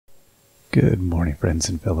Good morning, friends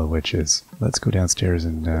and fellow witches. Let's go downstairs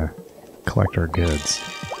and collect our goods.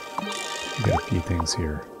 We've got a few things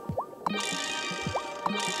here.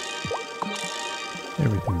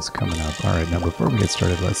 Everything's coming up. Alright, now before we get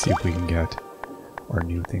started, let's see if we can get our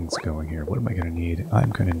new things going here. What am I going to need?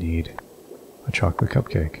 I'm going to need a chocolate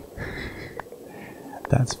cupcake.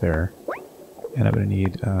 That's fair. And I'm going to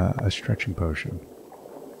need a stretching potion.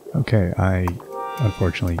 Okay, I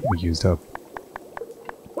unfortunately used up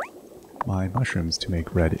my mushrooms to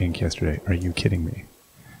make red ink yesterday. Are you kidding me?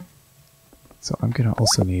 So I'm going to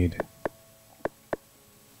also need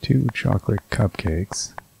 2 chocolate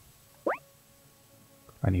cupcakes.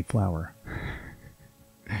 I need flour.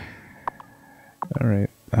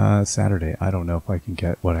 Alright, Saturday. I don't know if I can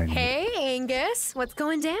get what I need. Hey, Angus, what's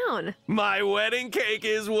going down? My wedding cake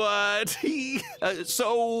is what?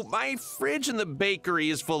 So my fridge in the bakery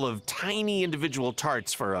is full of tiny individual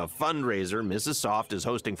tarts for a fundraiser Mrs. Soft is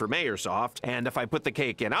hosting for Mayor Soft, and if I put the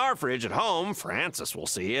cake in our fridge at home, Francis will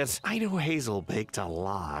see it. I know Hazel baked a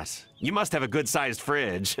lot. You must have a good-sized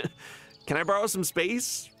fridge. Can I borrow some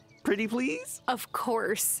space? Pretty please? Of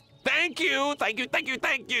course. Thank you, thank you, thank you,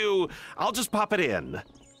 thank you. I'll just pop it in.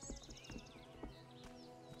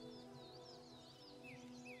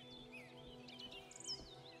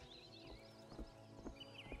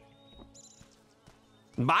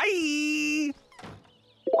 Bye.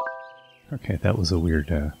 Okay, that was a weird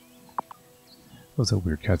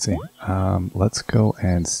cutscene. Let's go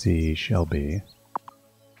and see Shelby.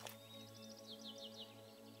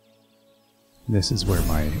 This is where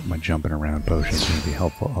my jumping around potion is going to be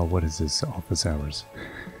helpful. Oh, what is this? Office hours.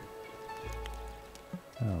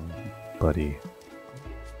 Oh, buddy.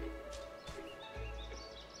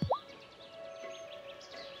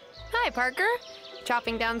 Hi, Parker.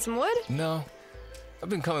 Chopping down some wood? No. I've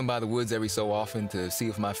been coming by the woods every so often to see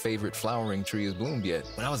if my favorite flowering tree has bloomed yet.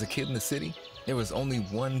 When I was a kid in the city, there was only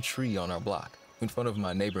one tree on our block, in front of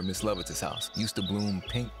my neighbor Miss Lovitz's house. It used to bloom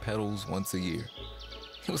pink petals once a year.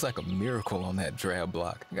 It was like a miracle on that drab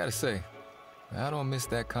block. I gotta say, I don't miss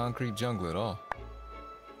that concrete jungle at all.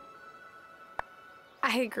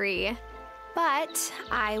 I agree, but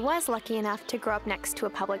I was lucky enough to grow up next to a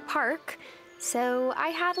public park, so I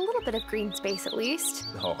had a little bit of green space at least.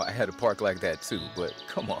 Oh, I had a park like that too, but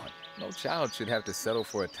come on. No child should have to settle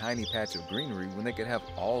for a tiny patch of greenery when they could have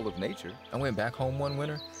all of nature. I went back home one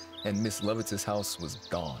winter, and Miss Lovitz's house was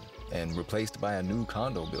gone and replaced by a new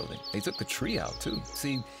condo building. They took the tree out too.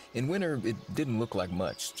 See, in winter, it didn't look like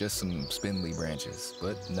much, just some spindly branches,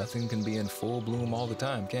 but nothing can be in full bloom all the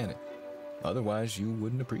time, can it? Otherwise, you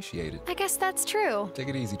wouldn't appreciate it. I guess that's true. Take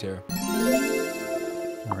it easy, Tara.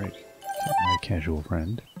 Alright, my casual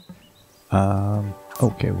friend.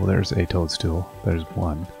 Okay, well there's a toadstool. There's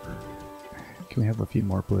one. Can we have a few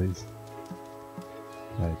more, please?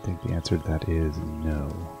 I think the answer to that is no.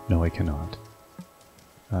 No, I cannot.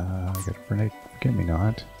 I got a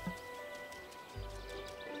forget-me-not.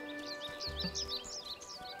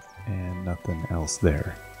 And nothing else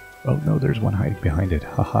there. Oh no, there's one hiding behind it.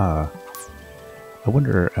 Haha. I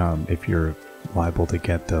wonder if you're liable to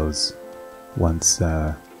get those once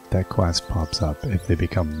that quest pops up, if they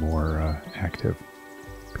become more active.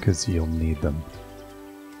 Because you'll need them.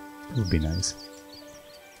 It would be nice.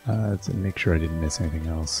 To make sure I didn't miss anything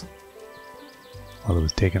else. While it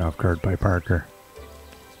was taken off guard by Parker.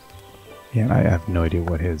 Yeah, and I have no idea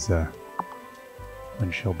what his,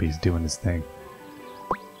 when Shelby's doing his thing.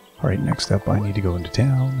 Alright, next up I need to go into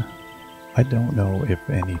town. I don't know if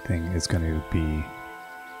anything is going to be...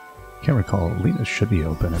 Can't recall. Lena should be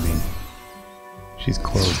open. I mean, she's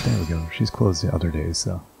closed. There we go. She's closed the other days,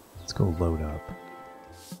 so let's go load up.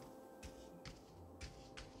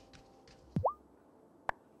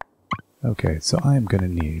 Okay, so I'm going to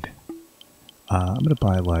need... I'm going to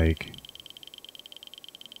buy like...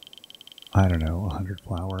 I don't know, 100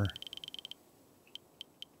 flour.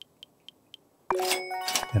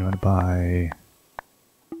 And I'm going to buy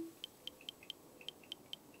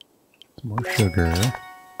some more sugar.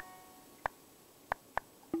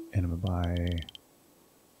 And I'm going to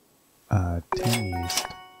buy 10 yeast.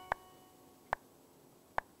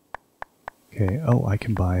 Okay, oh, I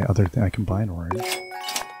can buy other things. I can buy an orange.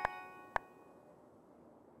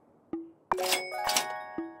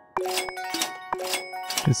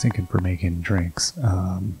 Just thinking for making drinks.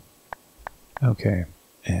 Okay,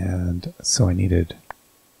 and so I needed...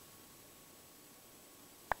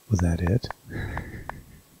 Was that it?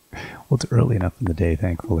 Well, it's early enough in the day,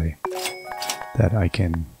 thankfully, that I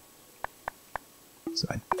can... So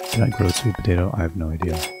did I grow sweet potato? I have no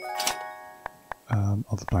idea. I'll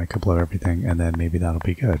just buy a couple of everything, and then maybe that'll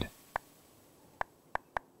be good.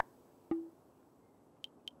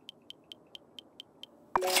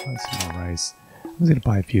 Buy some more rice. I was going to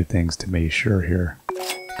buy a few things to make sure here.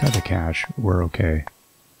 Got the cash. We're okay.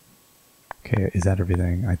 Okay, is that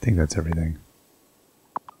everything? I think that's everything.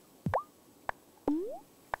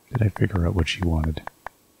 Did I figure out what she wanted?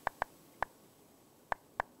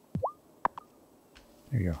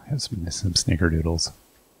 There you go. Have some snickerdoodles.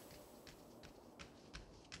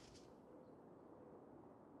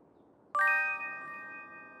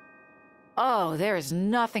 Oh, there is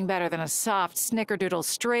nothing better than a soft snickerdoodle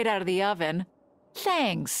straight out of the oven.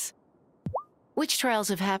 Thanks. Witch trials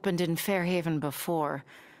have happened in Fairhaven before.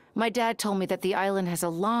 My dad told me that the island has a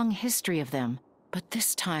long history of them, but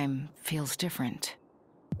this time feels different.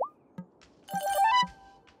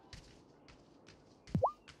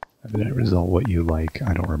 Did I result what you like?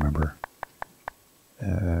 I don't remember.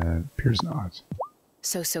 Appears not.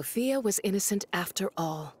 So Sophia was innocent after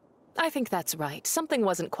all. I think that's right. Something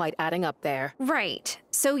wasn't quite adding up there. Right.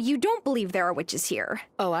 So you don't believe there are witches here?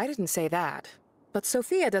 Oh, I didn't say that. But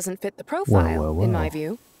Sophia doesn't fit the profile, Whoa. in my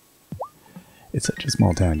view. It's such a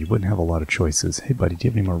small town, you wouldn't have a lot of choices. Hey buddy, do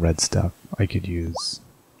you have any more red stuff I could use?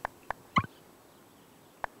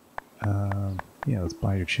 Yeah, let's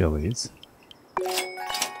buy your chilies. Buy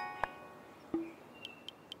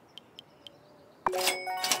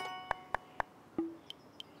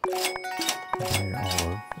your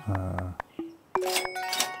olive.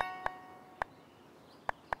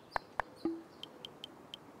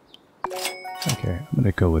 Okay, I'm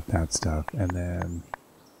gonna go with that stuff, and then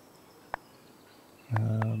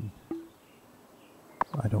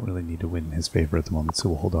I don't really need to win his favor at the moment, so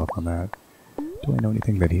we'll hold off on that. Do I know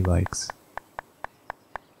anything that he likes?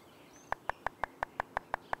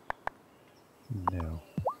 No.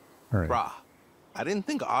 Alright. Brah, I didn't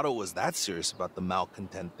think Otto was that serious about the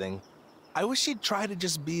malcontent thing. I wish he'd try to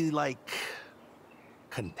just be, like,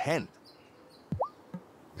 content.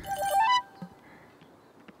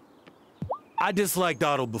 I disliked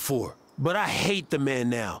Otto before, but I hate the man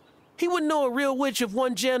now. He wouldn't know a real witch if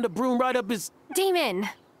one jammed a broom right up his Damon!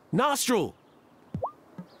 nostril.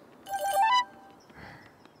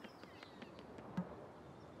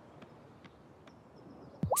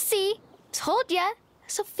 See? Told ya.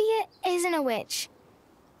 Sophia isn't a witch.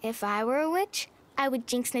 If I were a witch, I would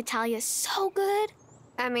jinx Natalia so good.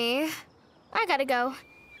 Emmy. I gotta go.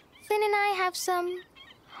 Finn and I have some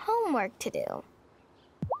homework to do.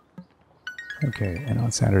 Okay, and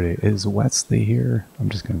on Saturday, is Wesley here? I'm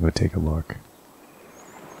just gonna go take a look.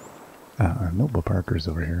 No, but Parker's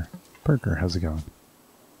over here. Parker, how's it going?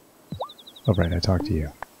 Oh, right, I talked to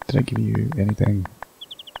you. Did I give you anything? I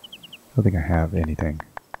don't think I have anything.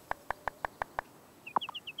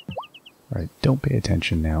 Alright, don't pay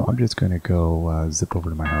attention now. I'm just gonna go zip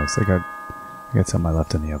over to my house. I got something I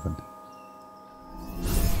left in the oven.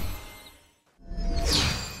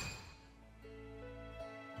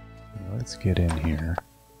 Let's get in here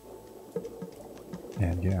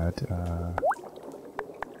and get,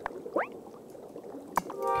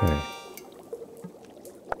 okay.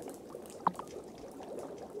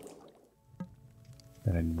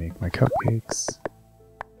 Then I make my cupcakes.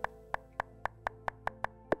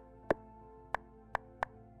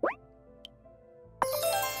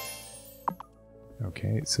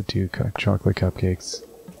 Okay, so 2 chocolate cupcakes.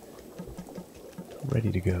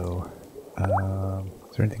 Ready to go.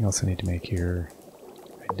 Is there anything else I need to make here?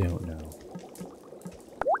 I don't know.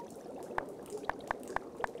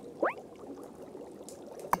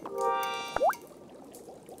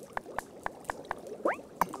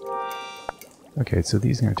 Okay, so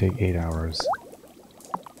these are going to take 8 hours.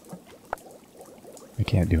 I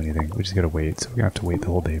can't do anything. We just gotta wait, so we're gonna have to wait the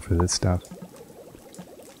whole day for this stuff.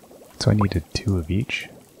 So I needed 2 of each.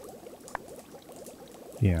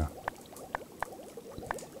 Yeah.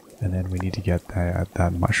 And then we need to get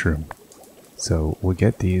that mushroom. So we'll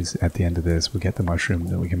get these at the end of this. We'll get the mushroom,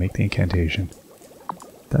 then we can make the incantation.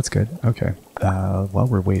 That's good. Okay. While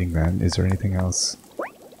we're waiting then, is there anything else?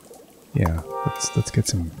 Yeah, let's get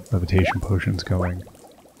some levitation potions going.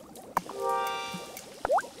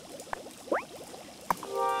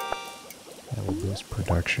 That will boost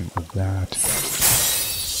production of that.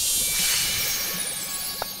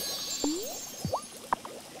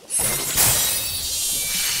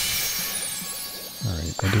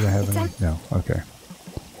 Alright, and do I have any? No, okay.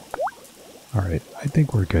 Alright, I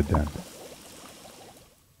think we're good then.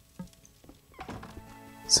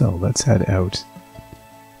 So let's head out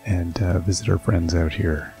and visit our friends out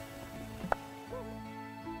here.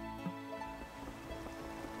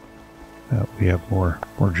 We have more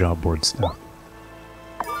job board stuff.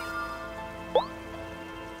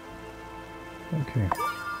 Okay.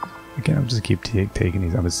 Again, I'll just keep taking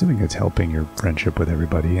these. I'm assuming it's helping your friendship with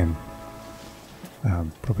everybody, and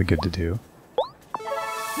Probably good to do.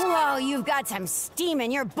 Whoa, you've got some steam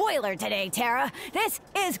in your boiler today, Tara. This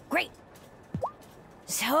is great.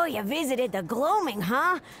 So you visited the gloaming,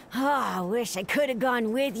 huh? Oh, I wish I could have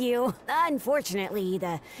gone with you. Unfortunately,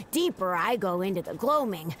 the deeper I go into the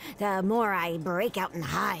gloaming, the more I break out in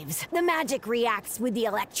hives. The magic reacts with the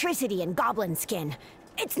electricity in goblin skin.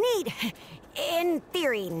 It's neat. In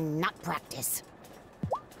theory, not practice.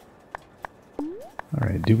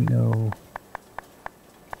 Alright, do we know...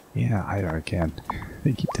 Yeah, I can't.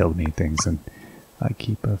 They keep telling me things and I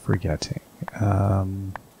keep forgetting.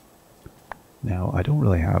 Now, I don't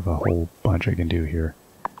really have a whole bunch I can do here.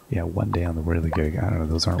 Yeah, one day on the whirly gig. I don't know,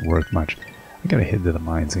 those aren't worth much. I gotta head to the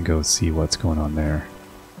mines and go see what's going on there.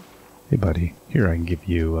 Hey buddy, here I can give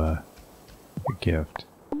you a gift.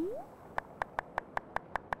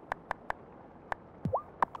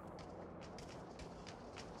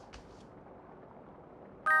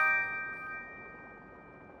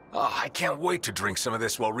 Oh, I can't wait to drink some of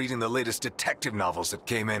this while reading the latest detective novels that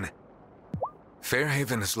came in.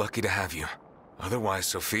 Fairhaven is lucky to have you. Otherwise,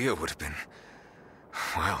 Sophia would have been...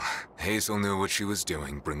 Well, Hazel knew what she was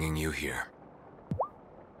doing, bringing you here.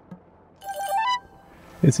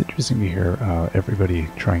 It's interesting to hear everybody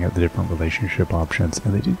trying out the different relationship options,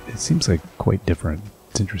 and it seems like quite different.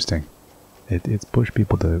 It's interesting. It's pushed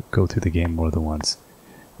people to go through the game more than once,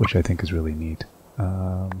 which I think is really neat.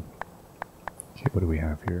 Okay, what do we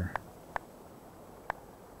have here?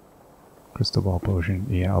 Crystal ball potion.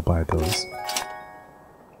 Yeah, I'll buy those.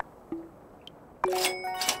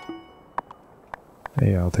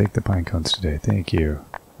 Hey, I'll take the pine cones today. Thank you.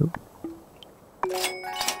 Oop.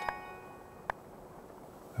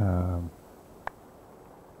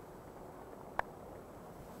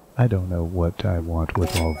 I don't know what I want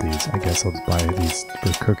with all of these. I guess I'll just buy these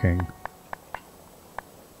for cooking.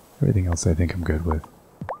 Everything else I think I'm good with.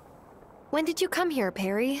 When did you come here,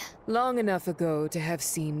 Perry? Long enough ago to have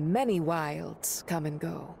seen many Wyldes come and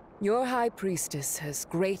go. Your High Priestess has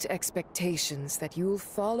great expectations that you'll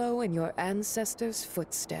follow in your ancestors'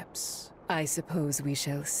 footsteps. I suppose we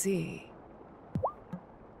shall see.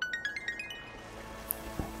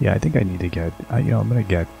 Yeah, I think I need to get, I'm gonna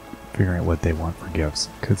get figuring out what they want for gifts,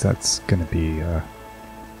 because that's gonna be,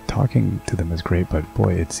 talking to them is great, but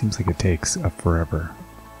boy, it seems like it takes forever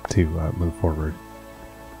to move forward.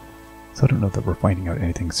 So I don't know that we're finding out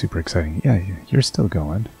anything super exciting. Yeah, you're still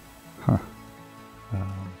going. Huh.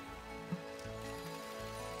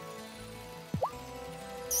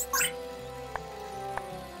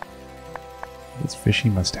 This fishy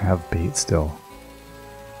must have bait still.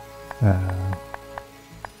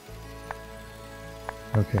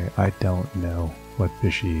 Okay, I don't know what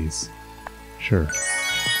fishies. Sure.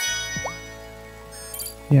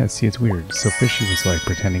 Yeah, see, it's weird. So fishy was like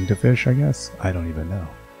pretending to fish, I guess? I don't even know.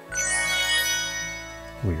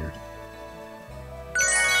 Weird.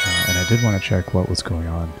 And I did want to check what was going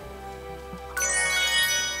on.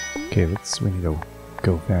 Okay, we need to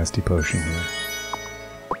go fasty potion here.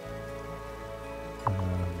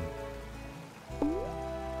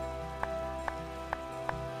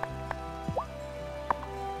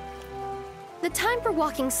 The time for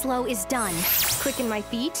walking slow is done. Quicken my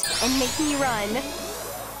feet and make me run.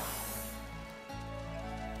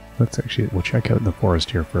 We'll check out the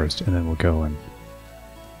forest here first, and then we'll go and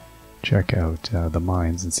check out the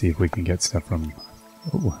mines and see if we can get stuff from...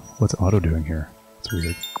 Oh, what's Otto doing here? It's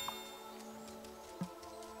weird.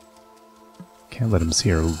 Can't let him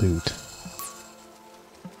see our loot.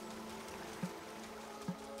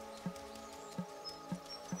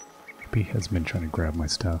 He has been trying to grab my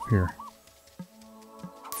stuff here.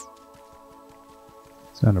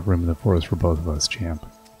 There's not enough room in the forest for both of us, champ.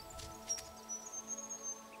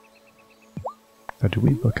 Now, do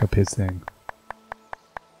we look up his thing?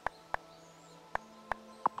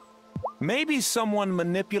 Maybe someone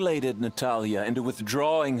manipulated Natalia into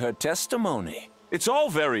withdrawing her testimony. It's all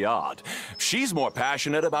very odd. She's more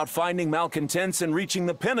passionate about finding malcontents and reaching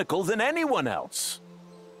the pinnacle than anyone else.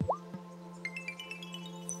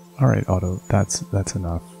 Alright, Otto, that's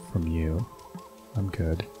enough from you. I'm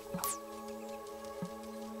good.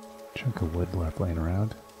 Chunk of wood left laying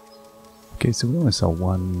around. Okay, so we only saw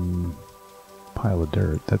one pile of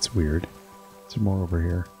dirt. That's weird. Is there more over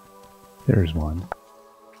here? There's one.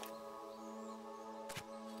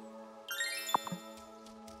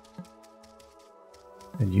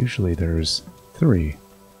 And usually there's 3.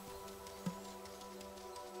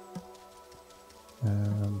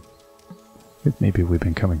 Maybe we've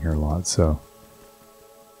been coming here a lot, so...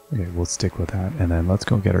 Okay, we'll stick with that. And then let's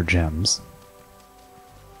go get our gems.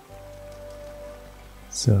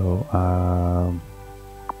 So,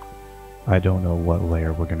 I don't know what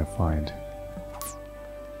layer we're gonna find.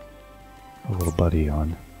 a little buddy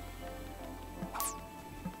on.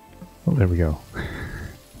 Oh, there we go.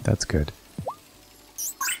 That's good.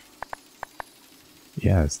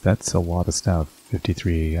 Yes, that's a lot of stuff.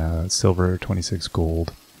 53 silver, 26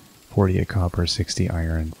 gold, 48 copper, 60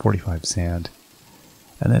 iron, 45 sand,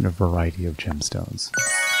 and then a variety of gemstones.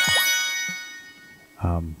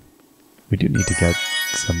 We do need to get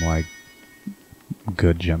some, like,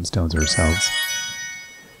 good gemstones ourselves.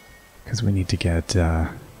 Because we need to get, yeah,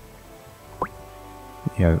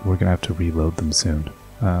 we're gonna have to reload them soon.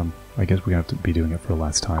 I guess we're gonna have to be doing it for the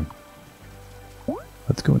last time.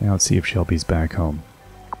 Let's go now and see if Shelby's back home.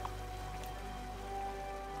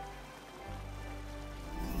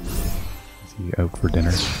 Is he out for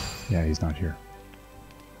dinner? Yeah, he's not here.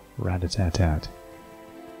 Rat-a-tat-tat.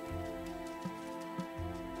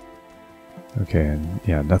 Okay, and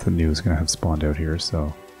yeah, nothing new is gonna have spawned out here,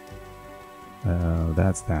 so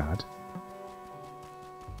that's that.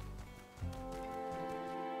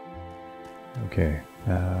 Okay.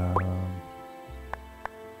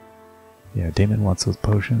 Yeah, Damon wants those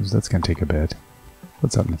potions. That's gonna take a bit.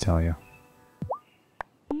 What's up, Natalia?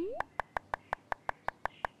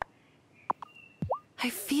 I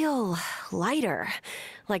feel lighter.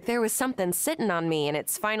 Like there was something sitting on me and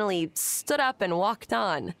it's finally stood up and walked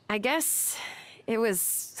on. I guess it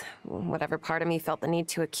was whatever part of me felt the need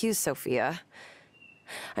to accuse Sophia.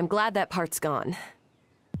 I'm glad that part's gone.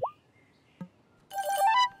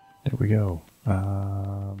 There we go.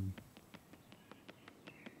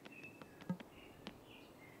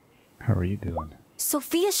 How are you doing?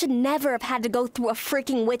 Sophia should never have had to go through a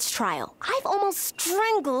freaking witch trial. I've almost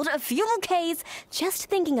strangled a few bouquets just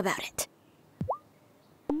thinking about it.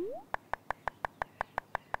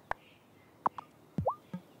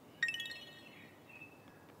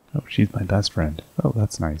 Oh, she's my best friend. Oh,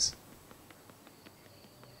 that's nice.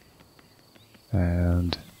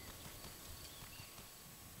 And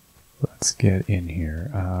let's get in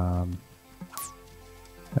here.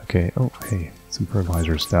 Okay, oh, hey, some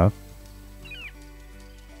fertilizer stuff.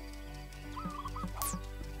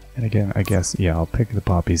 And again, I guess, yeah, I'll pick the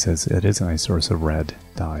poppies as it is a nice source of red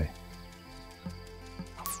dye.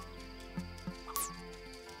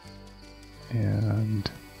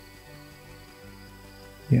 And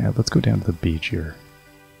yeah, let's go down to the beach here.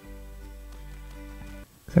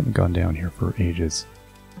 I haven't gone down here for ages.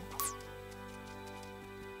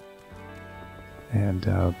 And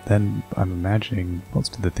then I'm imagining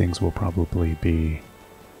most of the things will probably be,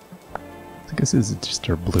 I guess this is just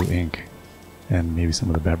our blue ink and maybe some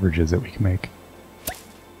of the beverages that we can make.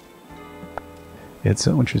 It's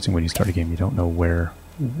so interesting when you start a game, you don't know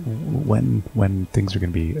when things are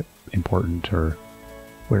going to be important or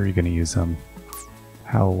where you're going to use them.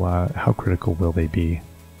 How critical will they be?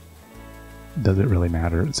 Does it really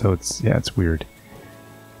matter? So it's, yeah, it's weird.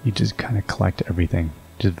 You just kind of collect everything,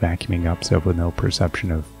 just vacuuming up stuff with no perception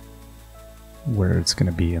of where it's going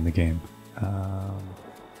to be in the game.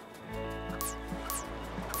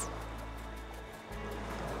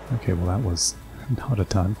 Okay, well that was not a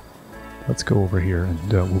ton. Let's go over here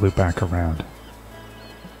and we'll loop back around.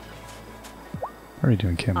 How are you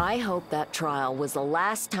doing, Kim? I hope that trial was the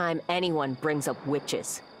last time anyone brings up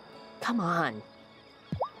witches. Come on.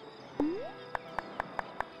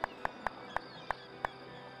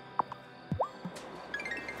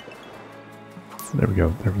 There we go.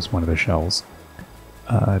 There was one of the shells.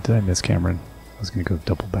 Did I miss Cameron? I was going to go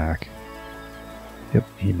double back. Yep,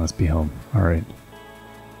 he must be home. Alright.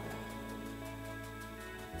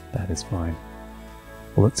 That is fine.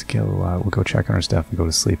 Well, let's go, we'll go check on our stuff and go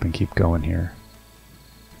to sleep and keep going here.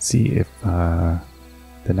 See if the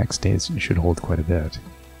next days should hold quite a bit.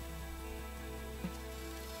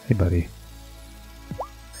 Hey, buddy.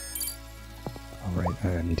 Alright,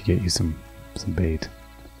 I need to get you some bait.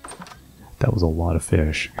 That was a lot of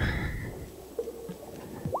fish.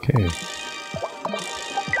 Okay.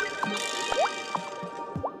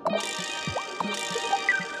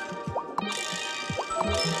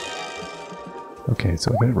 Okay,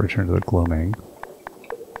 so I gotta return to the gloaming.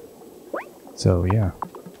 So yeah,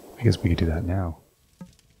 I guess we could do that now.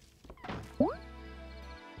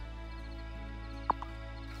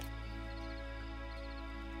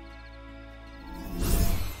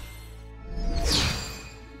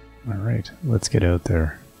 Alright, let's get out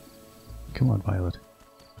there. Come on, Violet.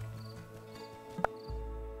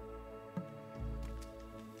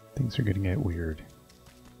 Things are gonna get weird.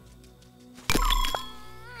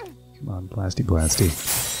 Come on, blasty blasty.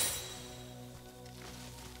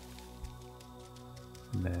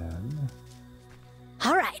 And then...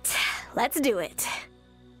 All right, let's do it.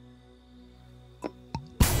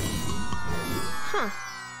 Huh.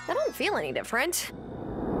 I don't feel any different.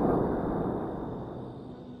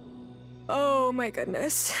 Oh my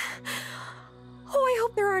goodness. Oh, I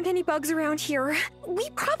hope there aren't any bugs around here. We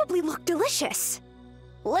probably look delicious.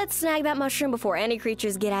 Let's snag that mushroom before any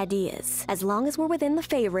creatures get ideas. As long as we're within the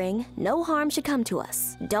Fey ring, no harm should come to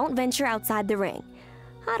us. Don't venture outside the ring.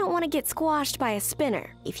 I don't want to get squashed by a spinner.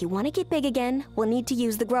 If you want to get big again, we'll need to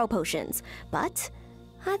use the grow potions. But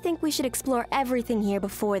I think we should explore everything here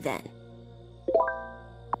before then.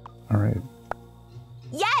 All right.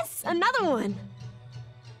 Yes! Another one!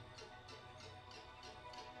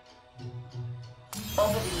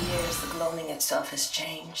 Over the years, the gloaming itself has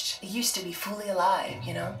changed. It used to be fully alive,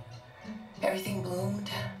 you know? Everything bloomed.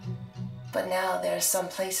 But now there are some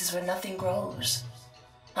places where nothing grows.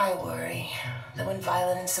 I worry that when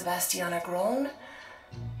Violet and Sebastian are grown,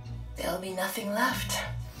 there'll be nothing left.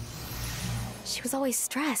 She was always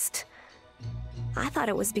stressed. I thought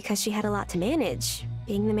it was because she had a lot to manage,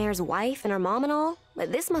 being the mayor's wife and her mom and all,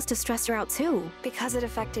 but this must have stressed her out too. Because it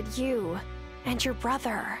affected you and your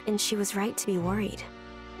brother. And she was right to be worried.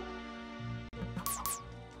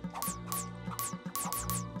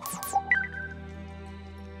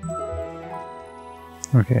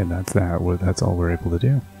 Okay, that's that. That's all we're able to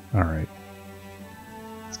do. All right.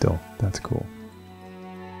 Still, that's cool.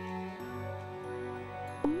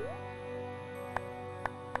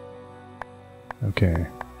 Okay.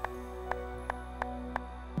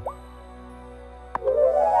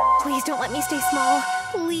 Please don't let me stay small.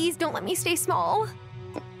 Please don't let me stay small.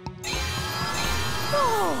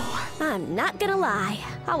 Oh, I'm not gonna lie.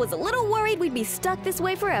 I was a little worried we'd be stuck this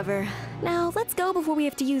way forever. Now, let's go before we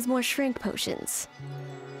have to use more shrink potions.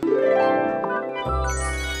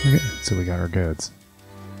 Okay, so we got our goods.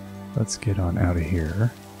 Let's get on out of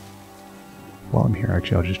here. While I'm here,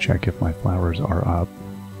 actually, I'll just check if my flowers are up.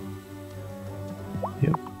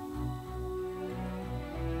 Yep.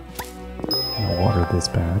 And I'll water this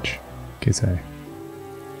batch in case I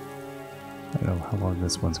don't know how long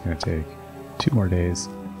this one's going to take. 2 more days.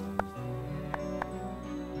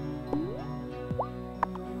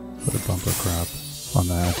 Put a bumper crop on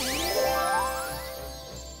that.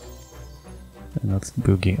 And let's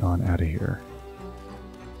boogie on out of here.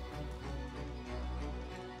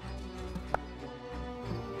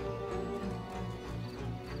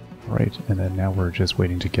 Right, and then now we're just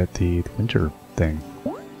waiting to get the winter thing.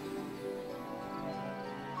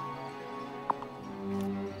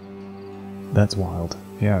 That's wild.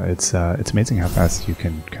 Yeah, it's amazing how fast you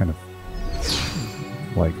can kind of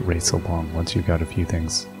like race along once you've got a few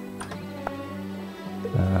things.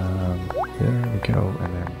 There we go,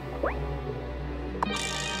 and then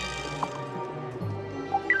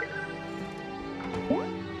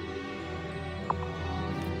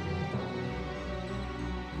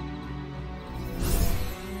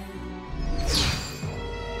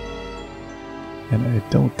and I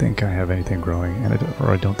don't think I have anything growing, and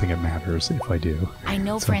I don't think it matters if I do. I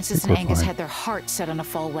know So Francis I and think we're Angus fine. had their hearts set on a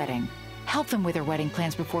fall wedding. Help them with their wedding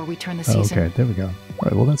plans before we turn the Oh, season. okay, there we go.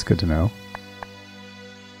 Alright, well that's good to know.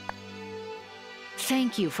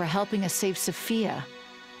 Thank you for helping us save Sophia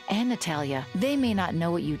and Natalia. They may not know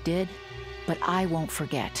what you did, but I won't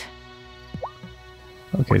forget.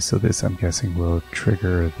 Okay, so this I'm guessing will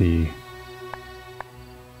trigger the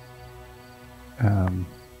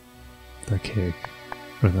cake.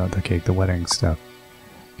 Or not the cake, the wedding stuff.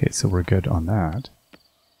 Okay, so we're good on that.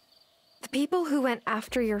 The people who went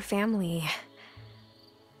after your family,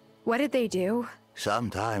 what did they do?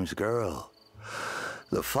 Sometimes, girl,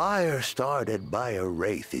 the fire started by a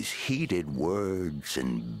wraith's heated words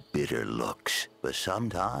and bitter looks. But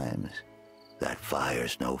sometimes, that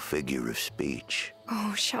fire's no figure of speech.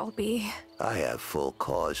 Oh, Shelby. I have full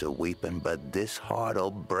cause of weeping, but this heart'll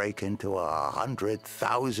break into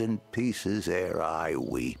 100,000 pieces ere I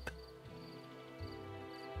weep.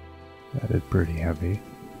 That is pretty heavy.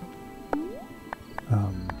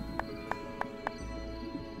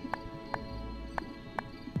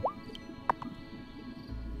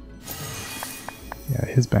 Yeah,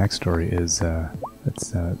 his backstory is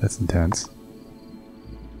that's intense.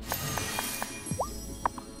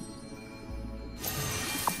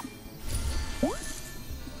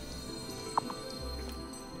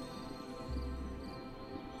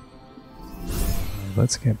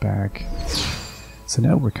 Let's get back. So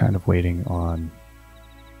now we're kind of waiting on.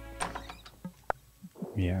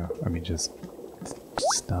 Yeah, I mean just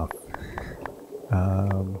stuff.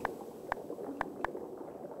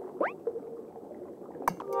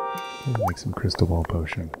 Make some crystal ball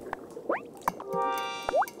potion.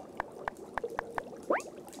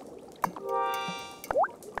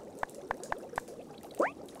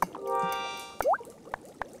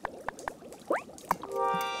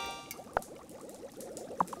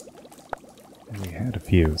 And we had a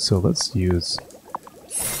few, so let's use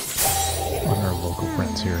one of our local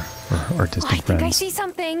friends here, or our distant I think friends. I see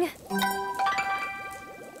something.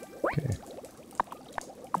 Okay.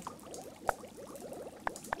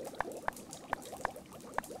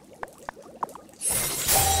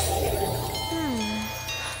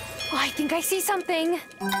 I think I see something.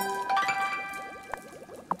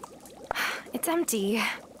 It's empty.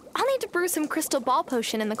 I'll need to brew some crystal ball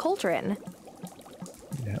potion in the cauldron.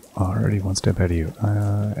 Yeah, already one step ahead of you.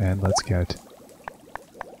 And let's get...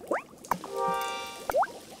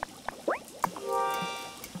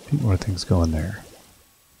 a few more things going there.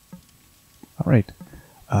 Alright,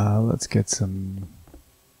 let's get some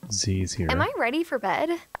Z's here. Am I ready for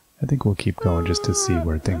bed? I think we'll keep going just to see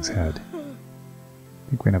where things head. I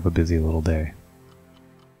think we're gonna have a busy little day.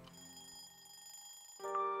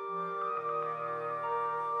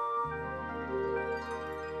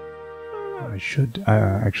 I should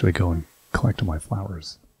actually go and collect all my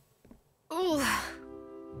flowers. Ooh,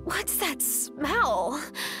 what's that smell?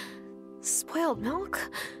 Spoiled milk?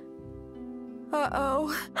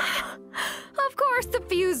 Uh-oh. Of course the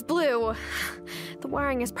fuse blew. The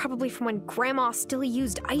wiring is probably from when Grandma still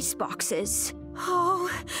used ice boxes.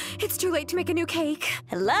 Oh, it's too late to make a new cake.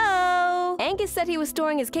 Hello? Angus said he was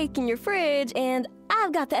storing his cake in your fridge, and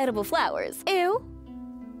I've got the edible flowers. Ew.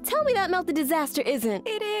 Tell me that melted disaster isn't.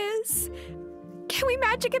 It is. Can we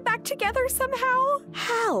magic it back together somehow?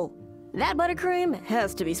 How? That buttercream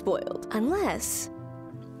has to be spoiled. Unless...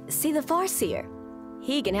 See the Farseer.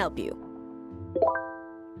 He can help you.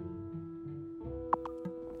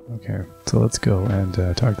 Okay, so let's go and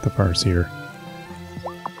talk to the Farseer.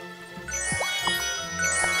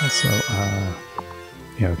 Also,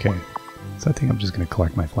 yeah, okay. So I think I'm just gonna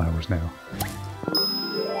collect my flowers now.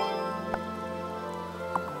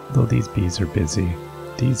 Though these bees are busy,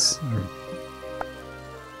 these are...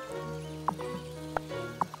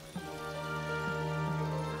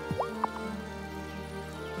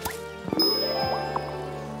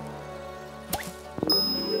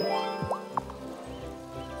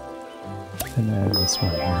 And then this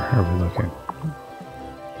one here, how are we looking?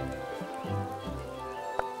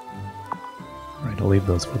 Alright, I'll leave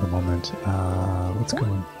those for the moment. Let's go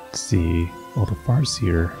and see. Well, the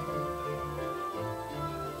Farseer,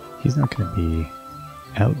 he's not going to be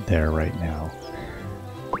out there right now.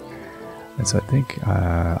 And so I think,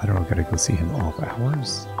 I don't know, gotta go see him off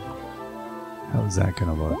hours? How's that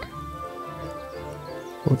going to look?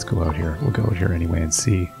 Let's go out here. We'll go out here anyway and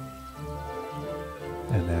see.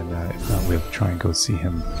 And then, if not, we'll try and go see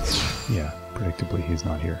him. Yeah, predictably he's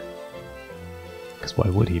not here. Because why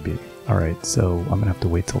would he be? Alright, so I'm gonna have to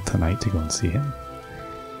wait till tonight to go and see him.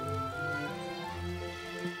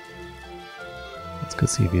 Let's go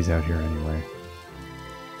see if he's out here anyway.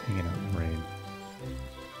 Hanging out in the rain.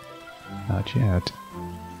 Not yet.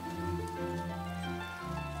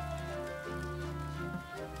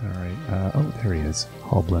 Alright, oh, there he is.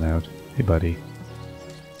 Hobbling out. Hey, buddy.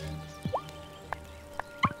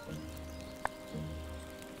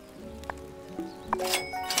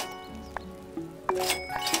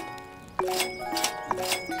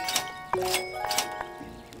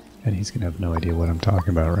 And he's gonna have no idea what I'm talking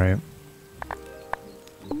about, right?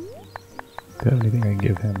 Do I have anything I can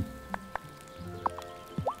give him?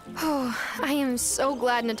 Oh, I am so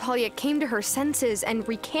glad Natalia came to her senses and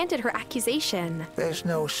recanted her accusation. There's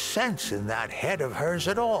no sense in that head of hers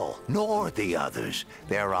at all, nor the others.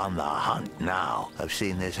 They're on the hunt now. I've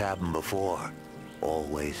seen this happen before.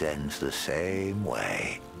 Always ends the same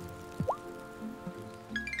way.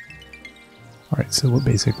 Alright, so we're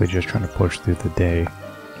basically just trying to push through the day.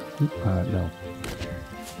 No.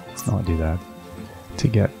 Let's not do that. To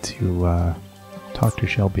get to, talk to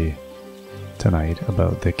Shelby tonight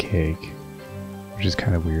about the cake, which is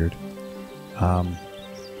kind of weird.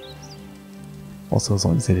 Also, as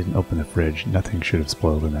long as they didn't open the fridge, nothing should have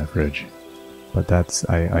spoiled in that fridge. But that's,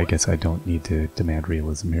 I guess I don't need to demand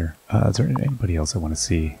realism here. Is there anybody else I want to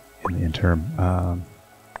see in the interim?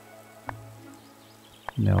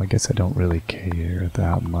 No, I guess I don't really care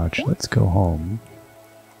that much. Let's go home.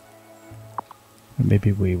 And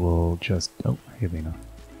maybe we will just... Oh, hey Lena.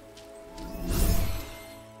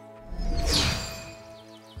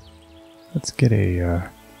 Let's get a...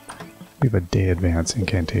 we have a day advance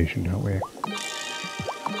incantation, don't we?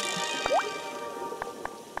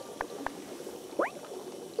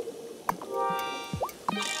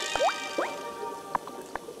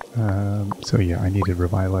 So yeah, I needed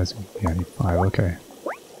revitalizing. Yeah, I need 5, okay.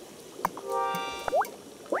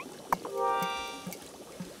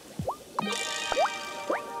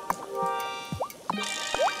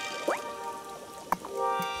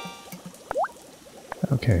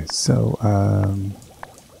 Okay, so,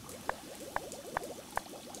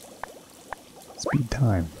 speed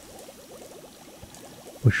time.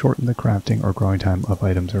 Will shorten the crafting or growing time of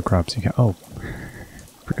items or crops you can. Oh,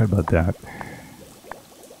 forgot about that.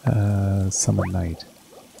 Summon Night.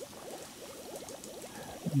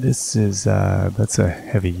 This is, that's a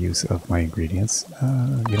heavy use of my ingredients.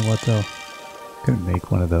 You know what though? I'm gonna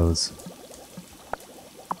make one of those.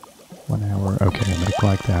 1 hour. Okay, I'm gonna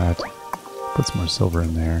collect that. Put some more silver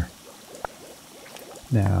in there.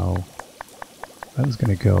 Now, I was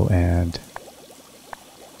gonna go and...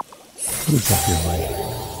 What is up your way?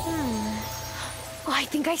 Oh, I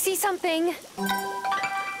think I see something.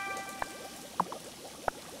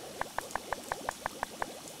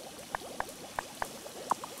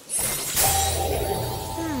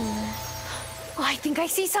 Oh, I think I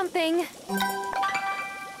see something.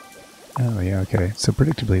 Oh yeah, okay. So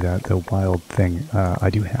predictably the Wylde thing, I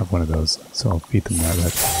do have one of those, so I'll feed them that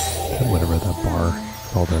whatever, that bar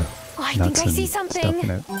with all the I nuts think I see and something. stuff in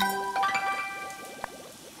it.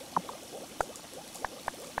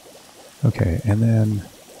 Okay, and then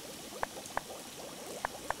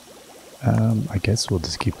I guess we'll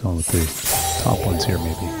just keep going with the top ones here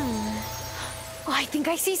maybe. Oh, I think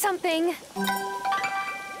I see something.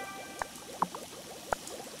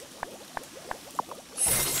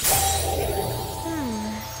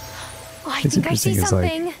 Oh, I It's think I see interesting is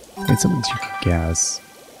something. like, it's something that you can guess,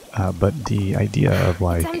 but the idea of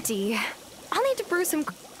like... It's empty. I'll need to brew some...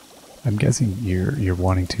 I'm guessing you're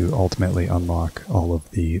wanting to ultimately unlock all of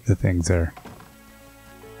the things there.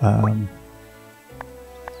 Yeah,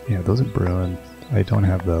 those are brewing. I don't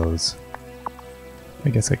have those. I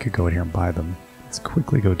guess I could go in here and buy them. Let's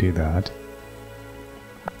quickly go do that.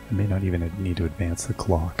 I may not even need to advance the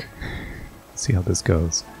clock. See how this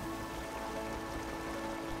goes.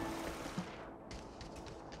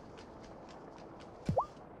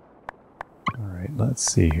 Alright,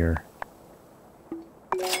 let's see here.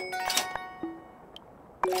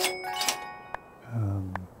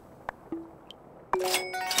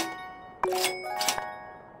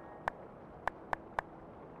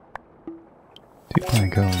 Two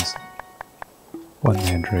pine cones. One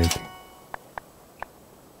mandrake.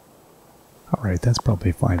 Alright, that's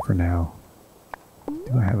probably fine for now.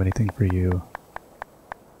 Do I have anything for you?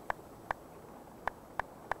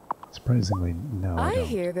 Surprisingly, no, I I don't.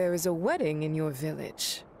 hear there is a wedding in your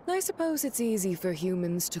village. I suppose it's easy for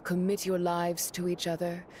humans to commit your lives to each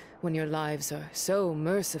other when your lives are so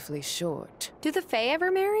mercifully short. Do the Fae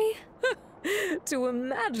ever marry? To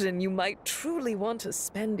imagine you might truly want to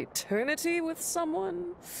spend eternity with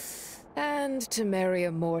someone. And to marry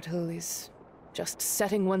a mortal is just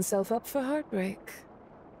setting oneself up for heartbreak.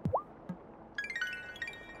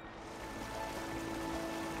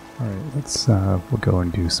 Alright, let's, we'll go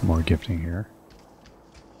and do some more gifting here.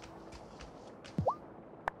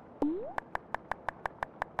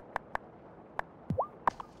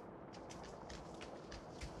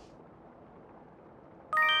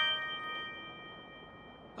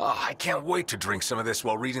 Oh, I can't wait to drink some of this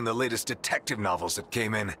while reading the latest detective novels that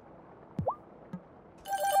came in.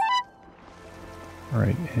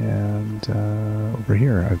 Alright, and over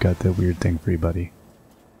here I've got the weird thing for you, buddy.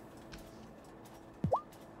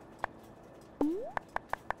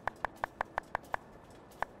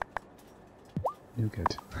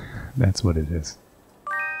 Nougat. That's what it is.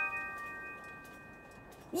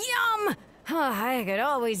 Yum! Oh, I could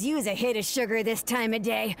always use a hit of sugar this time of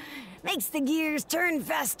day. Makes the gears turn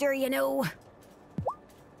faster, you know.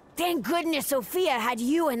 Thank goodness Sophia had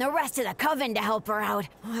you and the rest of the coven to help her out.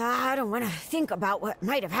 I don't want to think about what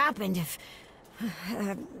might have happened if...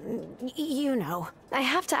 you know. I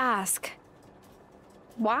have to ask.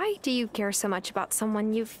 Why do you care so much about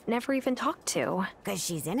someone you've never even talked to? 'Cause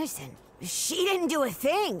she's innocent. She didn't do a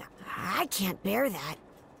thing. I can't bear that.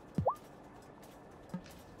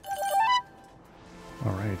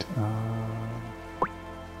 Alright,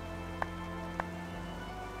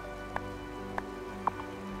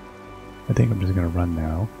 I think I'm just gonna run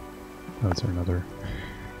now. Oh, is there another?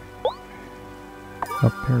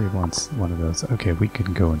 Oh, Perry wants one of those. Okay, we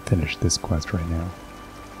can go and finish this quest right now.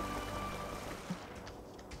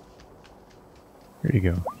 Here you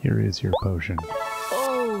go. Here is your potion.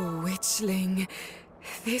 Oh, witchling.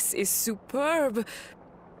 This is superb.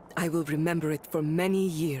 I will remember it for many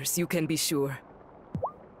years, you can be sure.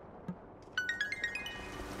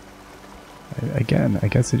 Again, I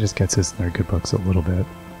guess it just gets us in their good books a little bit.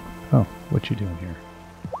 Oh, what you doing here?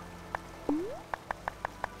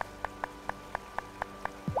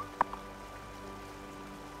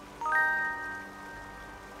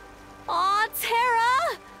 Aw,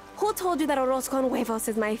 Tara! Who told you that arroz con huevos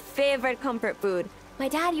is my favorite comfort food. My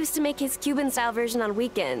dad used to make his Cuban-style version on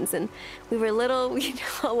weekends, and we were little, we'd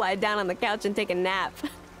all lie down on the couch and take a nap.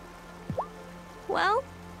 Well,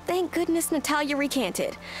 thank goodness Natalia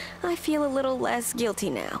recanted. I feel a little less guilty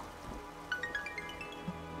now.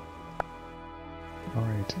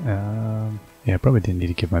 Alright, yeah, I probably didn't need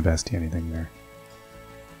to give my bestie anything there.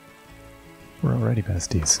 We're already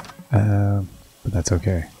besties. But that's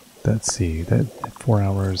okay. Let's see, that 4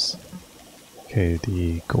 hours. Okay,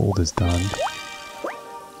 the gold is done.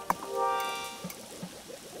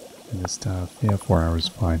 And this stuff, yeah, 4 hours is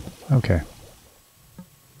fine. Okay.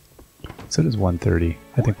 So it is 1:30.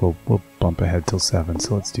 I think we'll bump ahead till 7,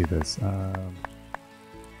 so let's do this.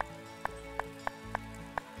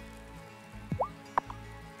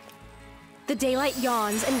 The daylight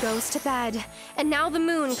yawns and goes to bed, and now the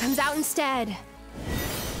moon comes out instead.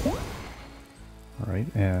 Alright,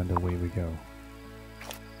 and away we go.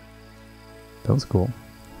 That was cool.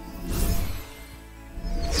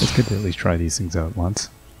 It's good to at least try these things out once.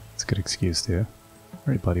 It's a good excuse to.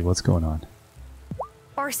 Alright, buddy, what's going on?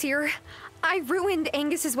 Arseer, I ruined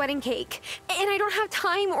Angus's wedding cake, and I don't have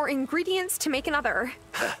time or ingredients to make another.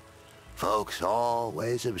 Folks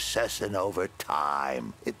always obsessing over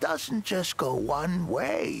time. It doesn't just go one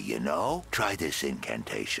way, you know? Try this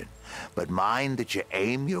incantation. But mind that you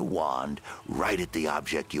aim your wand right at the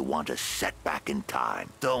object you want to set back in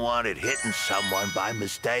time. Don't want it hitting someone by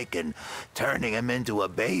mistake and turning him into a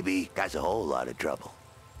baby. That's a whole lot of trouble.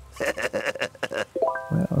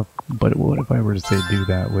 Well, but what if I were to say do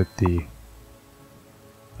that with the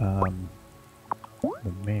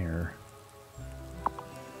mayor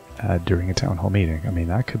during a town hall meeting? I mean,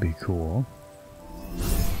 that could be cool.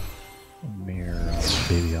 Mayor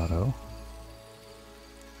Baby Otto.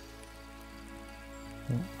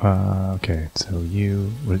 Okay, so were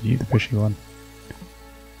you the fishy one?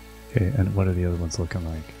 Okay, and what are the other ones looking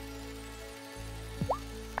like?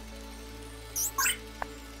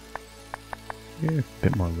 Yeah, a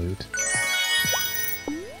bit more loot.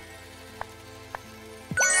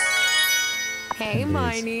 Hey,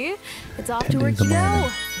 Miney. It's off 10 to work days of you go.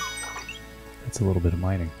 mining. That's a little bit of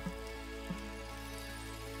mining.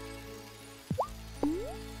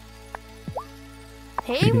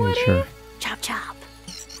 Hey, 3 days, Woody. sure. Chop chop.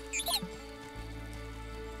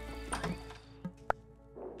 Okay.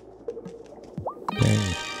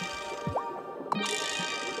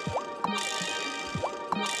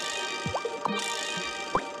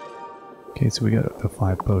 Okay, so we got the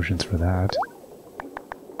 5 potions for that.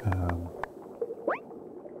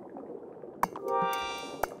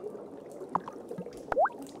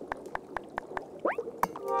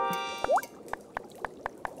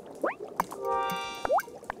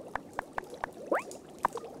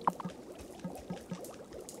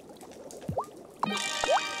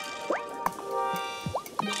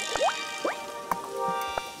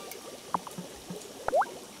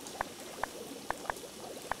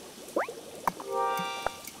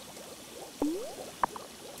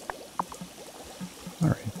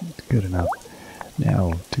 Alright, good enough.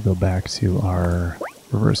 Now, to go back to our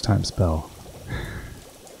reverse time spell.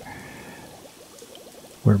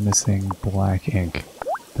 We're missing black ink.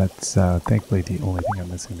 That's thankfully the only thing I'm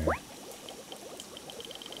missing there.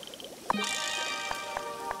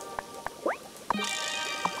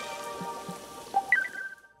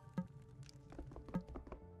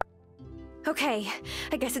 Okay,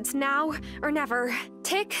 I guess it's now or never.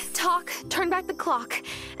 Tick, tock, turn back the clock,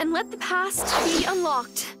 and let the past be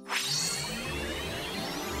unlocked.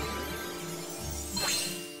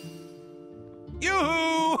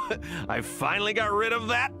 Yoo-hoo! I finally got rid of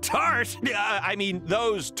that tart! I mean,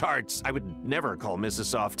 those tarts. I would never call Mrs.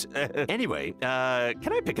 Soft. Anyway,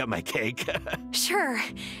 can I pick up my cake? Sure,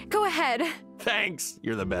 go ahead. Thanks.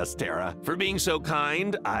 You're the best, Tara. For being so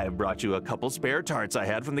kind, I've brought you a couple spare tarts I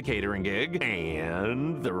had from the catering gig,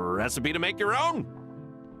 and the recipe to make your own.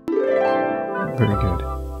 Very good.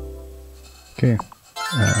 Okay.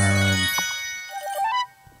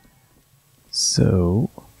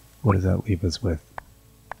 So, what does that leave us with?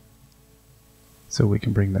 So we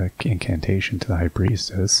can bring the incantation to the High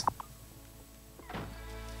Priestess.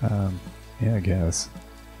 Yeah, I guess.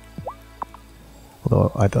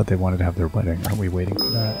 Although I thought they wanted to have their wedding. Aren't we waiting for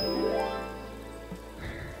that?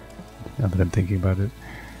 Now that I'm thinking about it.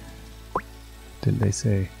 Didn't they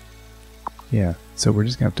say? Yeah, so we're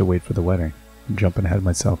just gonna have to wait for the wedding. I'm jumping ahead of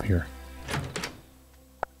myself here.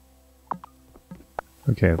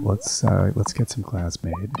 Okay, let's get some glass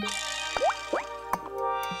made.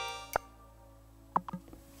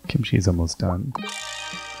 Kimchi's almost done.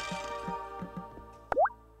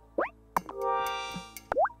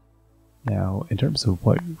 Now, in terms of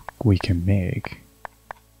what we can make.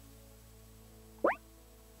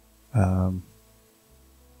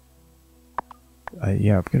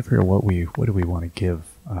 Yeah, I'm gonna figure out what do we want to give.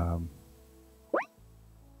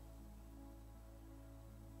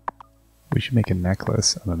 We should make a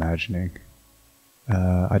necklace, I'm imagining.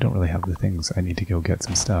 I don't really have the things. I need to go get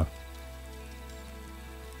some stuff.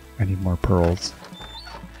 I need more pearls.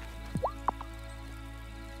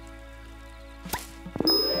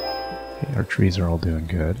 Okay, our trees are all doing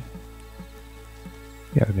good.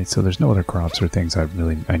 Yeah, I mean, so there's no other crops or things I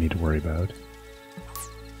need to worry about.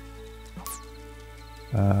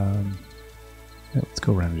 Yeah, let's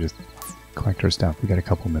go around and just collect our stuff. We got a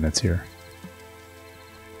couple minutes here.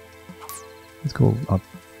 Let's go up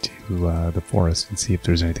to the forest and see if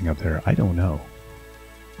there's anything up there. I don't know.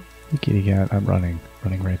 Hey, kitty cat, I'm running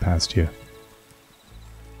right past you.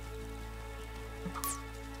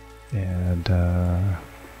 And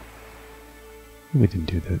we didn't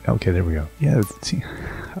do that. Okay, there we go. Yeah, see,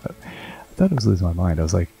 I thought I was losing my mind. I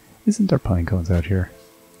was like, isn't there pine cones out here?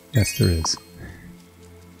 Yes, there is.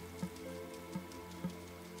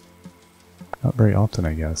 Not very often,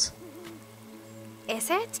 I guess.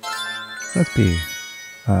 Is it? Let's be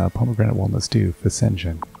pomegranate walnut stew,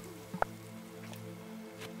 Vicension.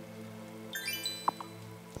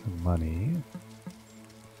 Some money.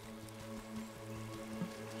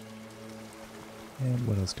 And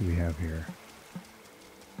what else do we have here?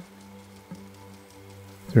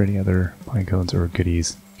 Is there any other pine cones or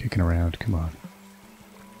goodies kicking around? Come on.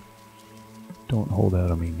 Don't hold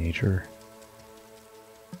out on me, nature.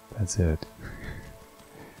 That's it.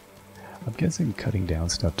 I'm guessing cutting down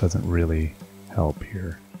stuff doesn't really help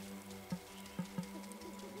here.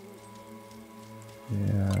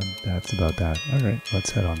 Yeah, that's about that. Alright,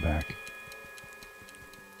 let's head on back.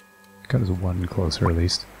 Got us one closer at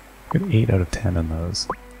least. Got 8 out of 10 on those.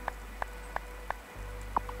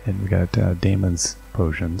 And we got Damon's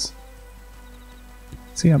potions.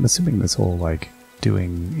 So yeah, I'm assuming this whole, like,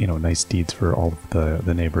 doing, you know, nice deeds for all of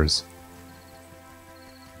the neighbors.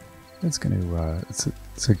 It's gonna, it's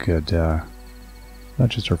a good, not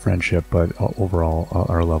just our friendship, but overall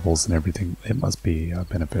our levels and everything. It must be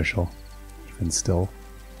beneficial, even still.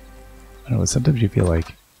 I don't know, sometimes you feel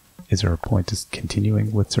like, is there a point to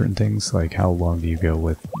continuing with certain things? Like, how long do you go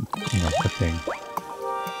with, you know, a thing?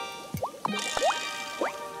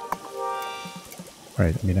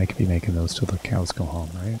 Right, I mean, I could be making those till the cows go home,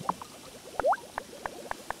 right?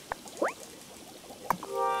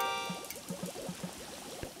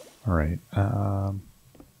 Alright,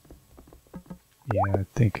 yeah, I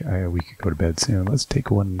think we could go to bed soon. Let's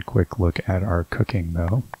take one quick look at our cooking,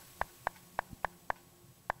 though.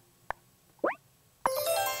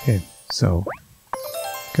 Okay, so,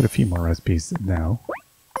 got a few more recipes now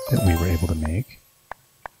that we were able to make.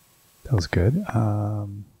 That was good.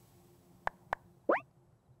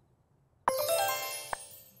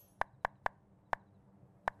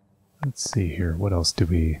 Let's see here, what else do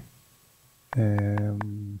we...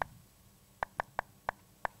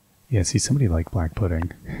 yeah, see, somebody liked black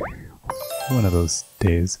pudding. One of those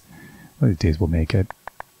days. One of these days we'll make it.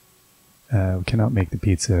 We cannot make the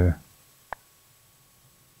pizza.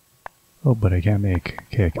 Oh, but I can make...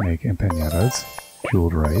 Okay, I can make empanadas.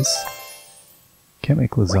 Jeweled rice. Can't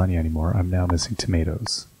make lasagna anymore. I'm now missing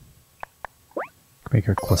tomatoes. Can make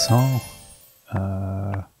a croissant.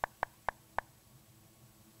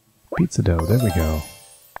 Pizza dough, there we go.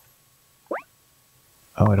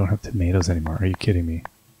 Oh, I don't have tomatoes anymore. Are you kidding me?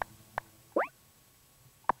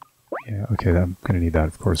 Yeah, okay, I'm gonna need that,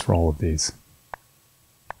 of course, for all of these.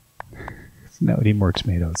 Now I need more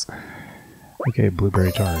tomatoes. Okay,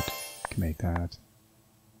 blueberry tart. Can make that.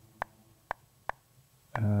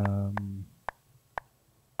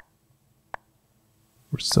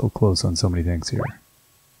 We're so close on so many things here.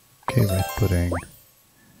 Okay, rice pudding.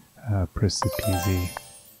 Precipizi.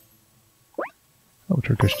 Oh,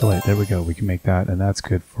 Turkish delight. There we go. We can make that, and that's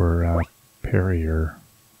good for Perry or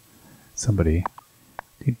somebody.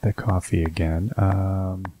 Need the coffee again.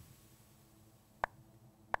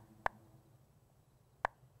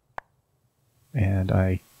 And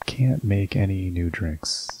I can't make any new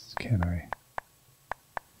drinks, can I?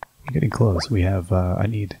 We're getting close. We have, I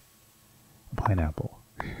need a pineapple.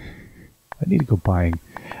 I need to go buying,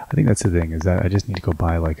 I think that's the thing, is that I just need to go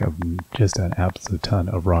buy like just an absolute ton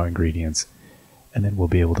of raw ingredients, and then we'll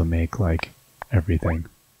be able to make like everything.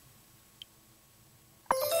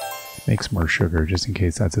 Make some more sugar, just in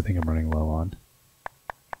case that's the thing I'm running low on.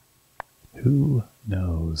 Who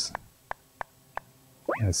knows?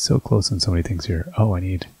 Yeah, it's so close on so many things here. Oh, I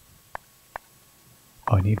need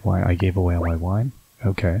wine. I gave away all my wine?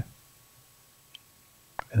 Okay.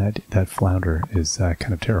 And that flounder is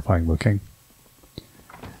kind of terrifying looking.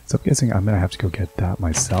 So I'm guessing I'm going to have to go get that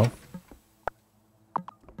myself.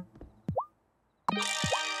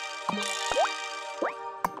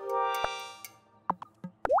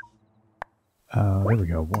 There we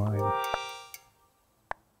go, wine.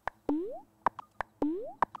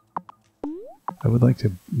 I would like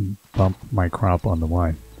to bump my crop on the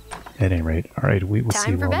wine. At any rate, alright, we will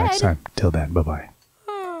see you all next time. Till then, bye-bye.